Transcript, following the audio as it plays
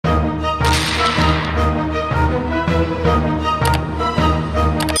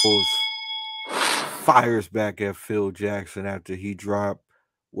fires back at Phil Jackson after he dropped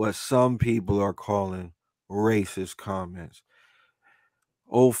what some people are calling racist comments.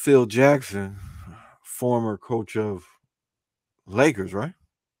 Old Phil Jackson, former coach of Lakers, right?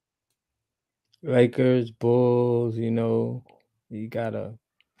 Lakers, Bulls, you gotta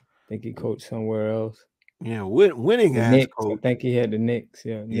think he coached somewhere else. Yeah, winning The ass Knicks. I coach. think he had the Knicks.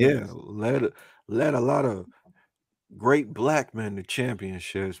 Yeah, Yeah, Knicks. led a lot of great black men to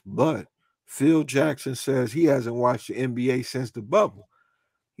championships, but Phil Jackson says he hasn't watched the NBA since the bubble.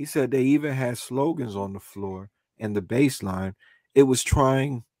 He said they even had slogans on the floor and the baseline. It was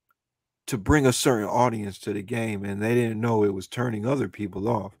trying to bring a certain audience to the game, and they didn't know it was turning other people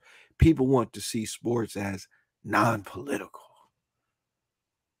off. People want to see sports as non-political.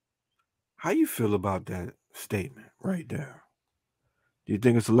 How you feel about that statement right there? Do you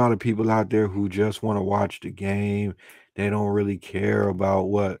think it's a lot of people out there who just want to watch the game? They don't really care about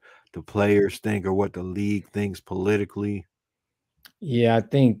what the players think or what the league thinks politically. Yeah, I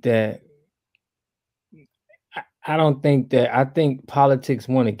think that I don't think that I think politics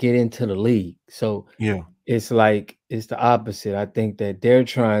want to get into the league. So Yeah. it's like it's the opposite. I think that they're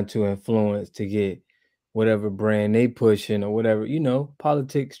trying to influence to get whatever brand they pushing or whatever,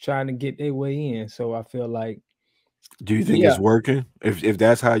 politics trying to get their way in. So I feel like, Do you think yeah, it's working? If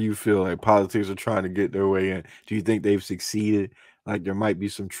that's how you feel, like politics are trying to get their way in, do you think they've succeeded? Like there might be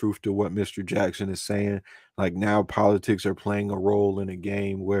some truth to what Mr. Jackson is saying. Like now politics are playing a role in a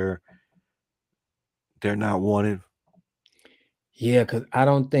game where they're not wanted. yeah, because I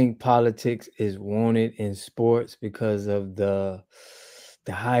don't think politics is wanted in sports because of the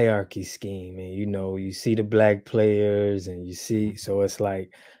hierarchy scheme. And you see the black players and you see, so it's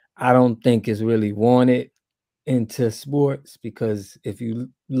like I don't think it's really wanted into sports because if you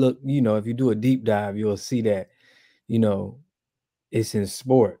look, if you do a deep dive, you'll see that, you know, it's in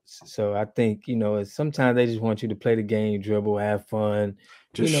sports. So I think, it's sometimes they just want you to play the game, dribble, have fun,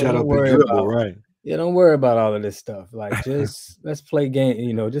 Just shut don't up and worry dribble, about right? yeah, don't worry about all of this stuff. Like just let's play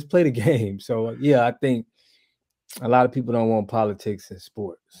game, just play the game. So yeah, I think a lot of people don't want politics in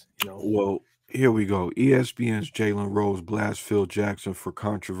sports. Well, here we go. ESPN's Jalen Rose blasts Phil Jackson for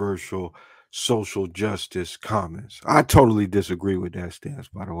controversial social justice comments. I totally disagree with that stance,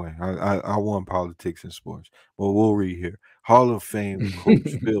 by the way. I want politics in sports. But we'll read here. Hall of Fame coach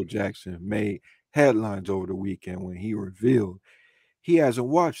Phil Jackson made headlines over the weekend when he revealed he hasn't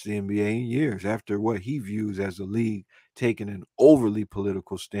watched the NBA in years after what he views as the league taking an overly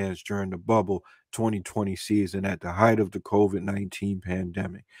political stance during the bubble 2020 season at the height of the COVID-19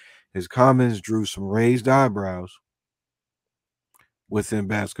 pandemic. His comments drew some raised eyebrows within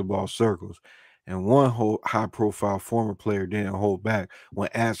basketball circles, and one high profile former player didn't hold back when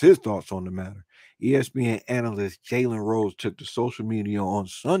asked his thoughts on the matter. ESPN analyst Jalen Rose took to social media on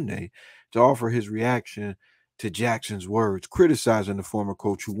Sunday to offer his reaction to Jackson's words, criticizing the former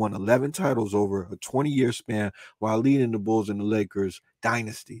coach who won 11 titles over a 20-year span while leading the Bulls and the Lakers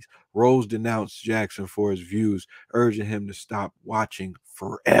dynasties. Rose denounced Jackson for his views, urging him to stop watching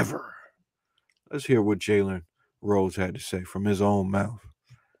forever. Let's hear what Jalen Rose had to say from his own mouth.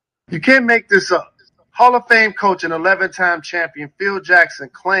 You can't make this up. Hall of Fame coach and 11-time champion Phil Jackson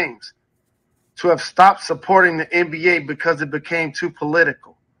claims to have stopped supporting the NBA because it became too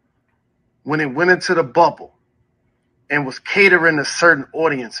political when it went into the bubble and was catering to certain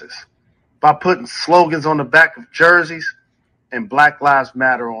audiences by putting slogans on the back of jerseys and Black Lives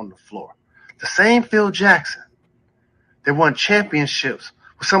Matter on the floor. The same Phil Jackson that won championships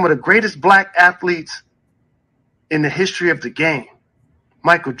with some of the greatest black athletes in the history of the game.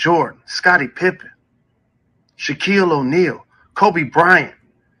 Michael Jordan, Scottie Pippen, Shaquille O'Neal, Kobe Bryant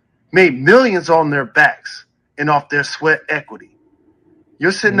made millions on their backs and off their sweat equity.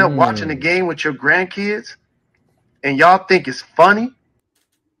 You're sitting up watching the game with your grandkids and y'all think it's funny?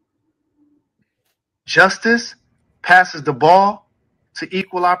 Justice passes the ball to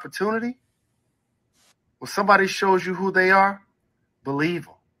equal opportunity? When somebody shows you who they are, believe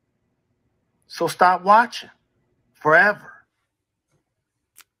them. So stop watching forever.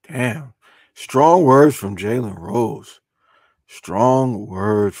 Damn. Strong words from Jalen Rose. Strong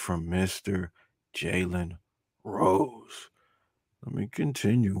words from Mr. Jalen Rose. Let me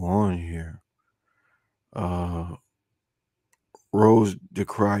continue on here. Uh, Rose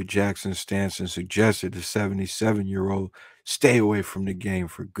decried Jackson's stance and suggested the 77-year-old stay away from the game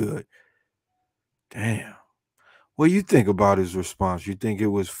for good. Damn. What do you think about his response? You think it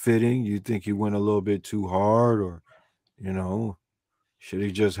was fitting? You think he went a little bit too hard, or you know, should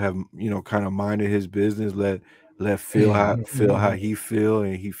he just have kind of minded his business, let feel how he feel,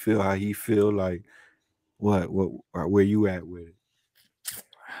 and he feel how he feel? Like where you at with it?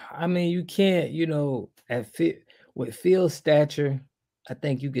 I mean, you can't, with Phil's stature, I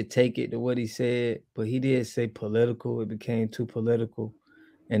think you could take it to what he said, but he did say political. It became too political.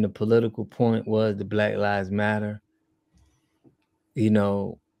 And the political point was the Black Lives Matter,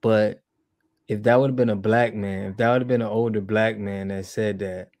 but if that would have been a black man, if that would have been an older black man that said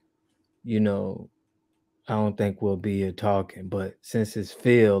that, you know, I don't think we'll be here talking. But since it's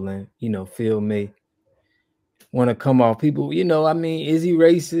Phil and, Phil may want to come off people, is he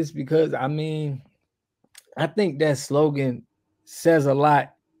racist? Because I think that slogan says a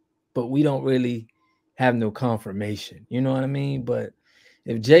lot, but we don't really have no confirmation. You know what I mean? But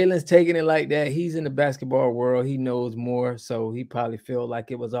if Jalen's taking it like that, he's in the basketball world. He knows more, so he probably feel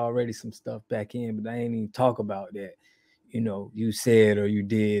like it was already some stuff back in. But I ain't even talk about that. You said or you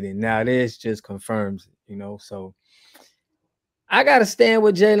did, and now this just confirms it. So I gotta stand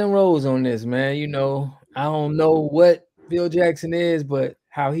with Jalen Rose on this, man. I don't know what Phil Jackson is, but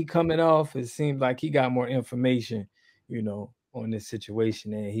how he coming off, it seems like he got more information, on this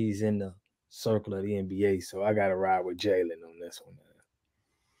situation, and he's in the circle of the NBA. So I gotta ride with Jalen on this one, man.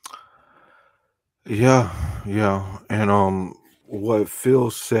 Yeah. And what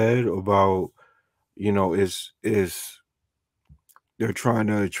Phil said about, is they're trying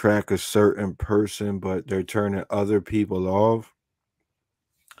to attract a certain person, but they're turning other people off.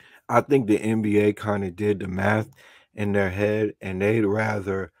 I think the NBA kind of did the math in their head, and they'd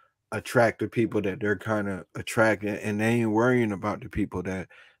rather attract the people that they're kind of attracting, and they ain't worrying about the people that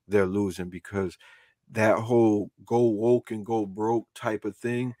they're losing, because that whole go woke and go broke type of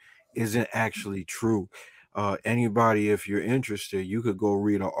thing isn't actually true. Anybody, if you're interested, you could go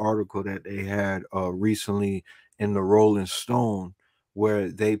read an article that they had recently in the Rolling Stone, where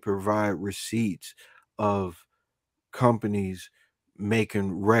they provide receipts of companies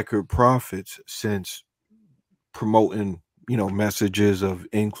making record profits since promoting, messages of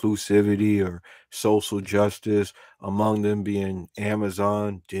inclusivity or social justice, among them being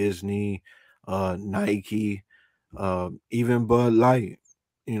Amazon, Disney, Nike, even Bud Light.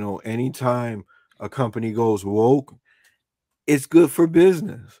 Anytime a company goes woke, it's good for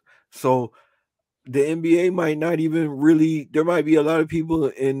business. So the NBA might not even really, there might be a lot of people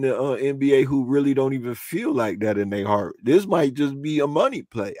in the NBA who really don't even feel like that in their heart. This might just be a money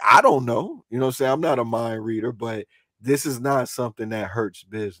play. I don't know. You know what I'm saying? I'm not a mind reader, but this is not something that hurts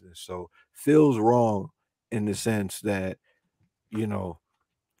business. So Phil's wrong in the sense that, you know,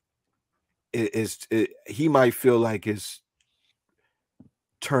 he might feel like it's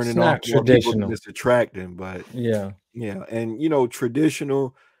It's turning off not more people than traditional. it's attracting, but Yeah. yeah. And,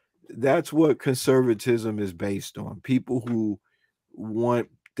 traditional, that's what conservatism is based on. People who want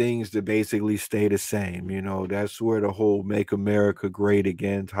things to basically stay the same. That's where the whole make America great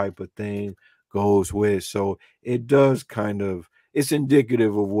again type of thing goes with. So it does it's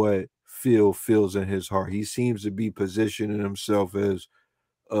indicative of what Phil feels in his heart. He seems to be positioning himself as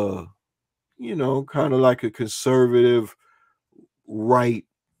uh, kind of like a conservative, right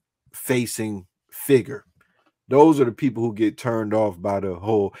facing figure. Those are the people who get turned off by the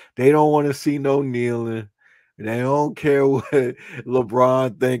whole. They don't want to see no kneeling. They don't care what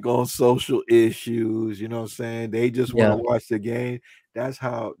LeBron think on social issues. You know what I'm saying? They just want to Yeah. watch the game. That's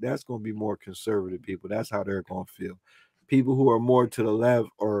going to be more conservative people. That's how they're going to feel. People who are more to the left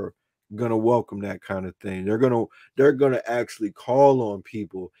are going to welcome that kind of thing. They're going to actually call on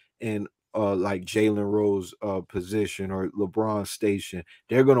people in like Jalen Rose position or LeBron station.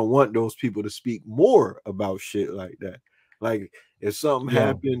 They're gonna want those people to speak more about shit like that. Like if something Yeah.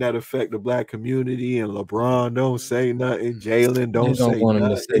 happened that affect the black community and LeBron don't say nothing, Jalen They're don't gonna say want them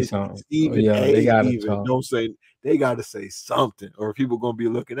to say nothing, something. Oh, Stephen yeah, they A gotta even talk. don't say, they gotta say something, or people gonna be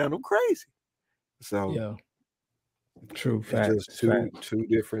looking at them crazy. So Yeah. True it's just facts. two Facts. two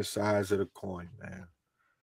different sides of the coin, man.